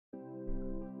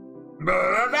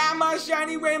About my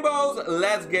shiny rainbows,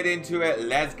 let's get into it.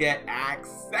 Let's get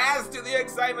access to the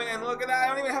excitement. And look at that, I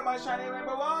don't even have my shiny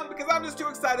rainbow on because I'm just too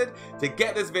excited to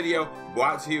get this video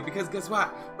brought to you. Because guess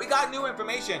what? We got new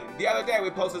information. The other day we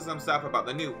posted some stuff about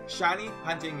the new shiny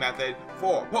hunting method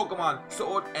for Pokemon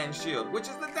Sword and Shield, which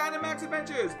is the Dynamax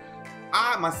Adventures.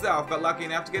 I myself got lucky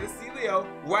enough to get a Celio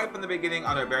right from the beginning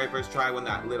on our very first try when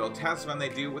that little test run they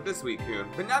do with the Suicune.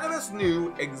 But none of us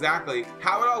knew exactly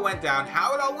how it all went down,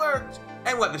 how it all worked,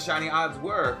 and what the shiny odds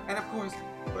were, and of course,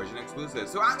 version exclusive.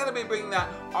 So I'm going to be bringing that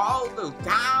all the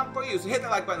time for you. So hit the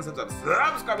like button,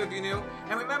 subscribe if you're new,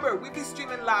 and remember, we be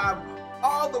streaming live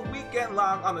all the weekend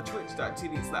long on the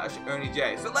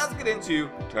twitch.tv/ErnieJ. So let's get into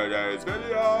today's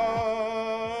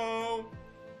video.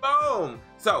 Boom!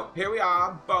 So here we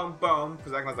are, boom, boom. For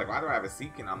a second I was like, why do I have a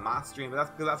Seeking on my stream? But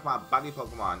that's because that's my buddy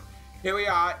Pokemon. Here we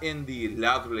are in the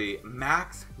lovely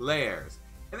Max Layers.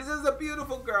 And this is a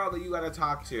beautiful girl that you gotta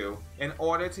talk to in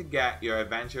order to get your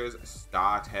adventures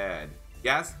started.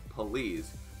 Yes,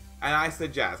 please. And I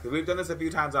suggest, because we've done this a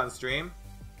few times on stream,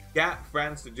 get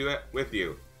friends to do it with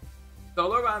you.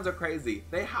 Solo runs are crazy.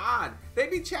 They hard. They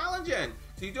be challenging.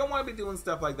 So you don't want to be doing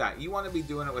stuff like that. You want to be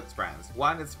doing it with friends.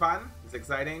 One, it's fun, it's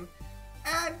exciting,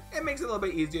 and it makes it a little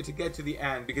bit easier to get to the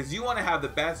end because you want to have the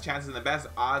best chances and the best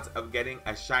odds of getting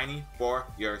a shiny for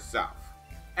yourself.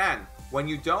 And when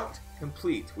you don't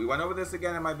complete, we went over this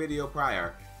again in my video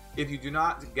prior, if you do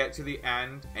not get to the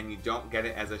end and you don't get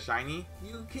it as a shiny,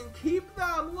 you can keep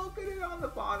them. Look at it on the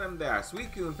bottom there.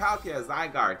 Suicune, Palkia,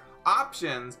 Zygarde,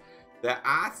 options that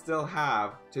I still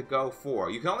have to go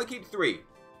for. You can only keep 3.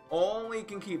 Only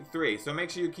can keep 3. So make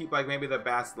sure you keep like maybe the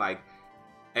best like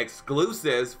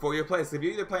exclusives for your place. If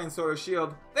you're either playing Sword or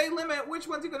Shield, they limit which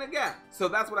ones you're gonna get. So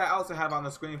that's what I also have on the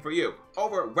screen for you.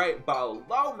 Over right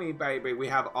below me, baby, we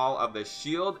have all of the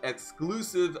Shield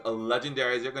exclusive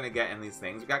legendaries you're gonna get in these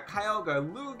things. We got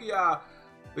Kyogre, Lugia,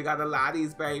 we got the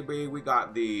Laddies, baby, we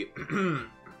got the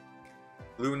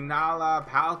Lunala,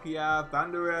 Palkia,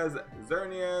 Thundra,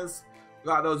 Xerneas. We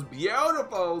got those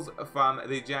beautifuls from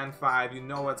the Gen 5. You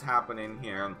know what's happening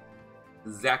here.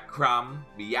 Zekrom,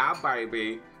 yeah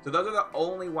baby. So those are the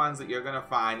only ones that you're gonna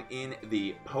find in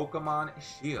the Pokemon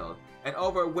Shield. And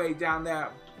over way down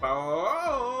there,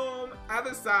 boom,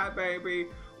 other side baby,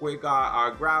 we got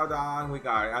our Groudon, we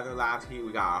got our other Lati,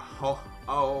 we got our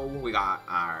Ho-Oh, we got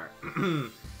our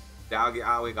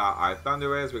Dalgia, we got our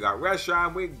Thundurus, we got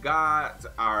Reshiram, we got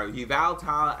our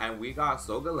Yveltal, and we got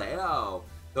Solgaleo.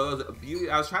 Those beauty.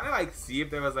 I was trying to like see if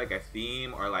there was like a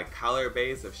theme or like color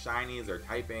base of shinies or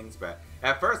typings, but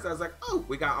at first I was like, oh,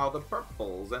 we got all the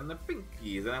purples and the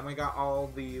pinkies, and then we got all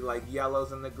the like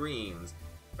yellows and the greens,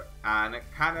 and it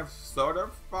kind of sort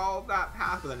of followed that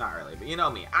path, but not really. But you know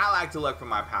me, I like to look for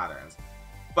my patterns.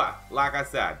 But like I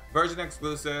said, version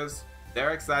exclusives,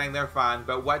 they're exciting, they're fun,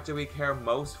 but what do we care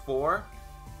most for?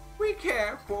 We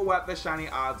care for what the shiny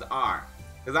odds are.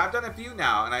 Because I've done a few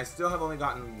now, and I still have only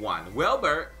gotten 1.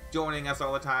 Wilbert, joining us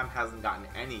all the time, hasn't gotten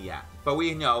any yet. But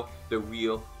we know the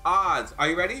real odds. Are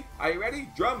you ready? Are you ready?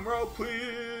 Drum roll,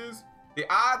 please. The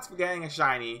odds for getting a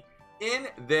shiny in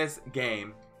this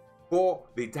game for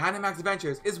the Dynamax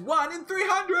Adventures is 1 in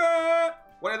 300.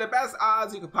 One of the best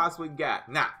odds you could possibly get.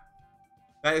 Now,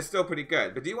 that is still pretty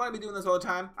good. But do you want to be doing this all the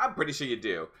time? I'm pretty sure you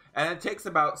do. And it takes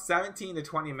about 17 to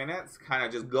 20 minutes, kind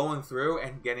of just going through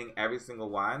and getting every single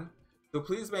one. So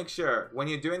please make sure, when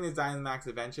you're doing these Dynamax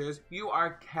Adventures, you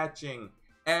are catching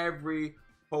every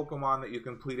Pokemon that you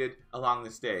completed along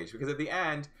the stage. Because at the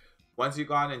end, once you've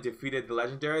gone and defeated the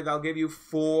Legendary, they'll give you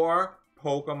 4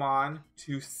 Pokemon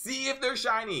to see if they're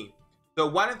shiny. So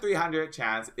 1 in 300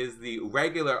 chance is the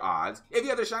regular odds. If you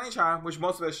have the Shiny Charm, which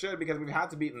most of us should because we've had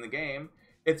to beat in the game,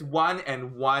 it's 1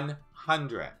 in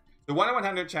 100. The 1 in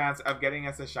 100 chance of getting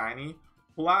us a shiny,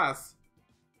 plus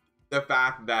the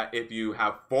fact that if you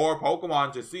have 4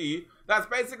 Pokemon to see, that's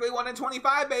basically 1 in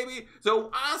 25, baby. So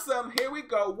awesome, here we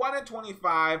go, 1 in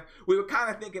 25. We were kind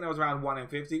of thinking it was around 1 in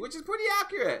 50, which is pretty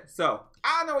accurate. So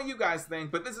I don't know what you guys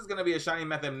think, but this is gonna be a shiny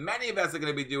method many of us are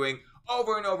gonna be doing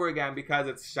over and over again because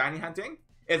it's shiny hunting,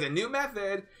 it's a new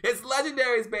method, it's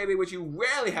legendaries, baby, which you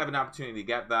rarely have an opportunity to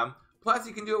get them. Plus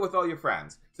you can do it with all your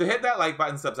friends. So hit that like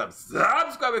button,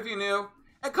 subscribe if you're new.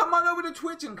 And come on over to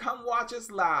Twitch and come watch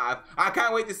us live. I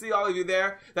can't wait to see all of you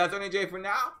there. That's ErnieJ for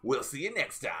now. We'll see you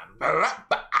next time. Bye.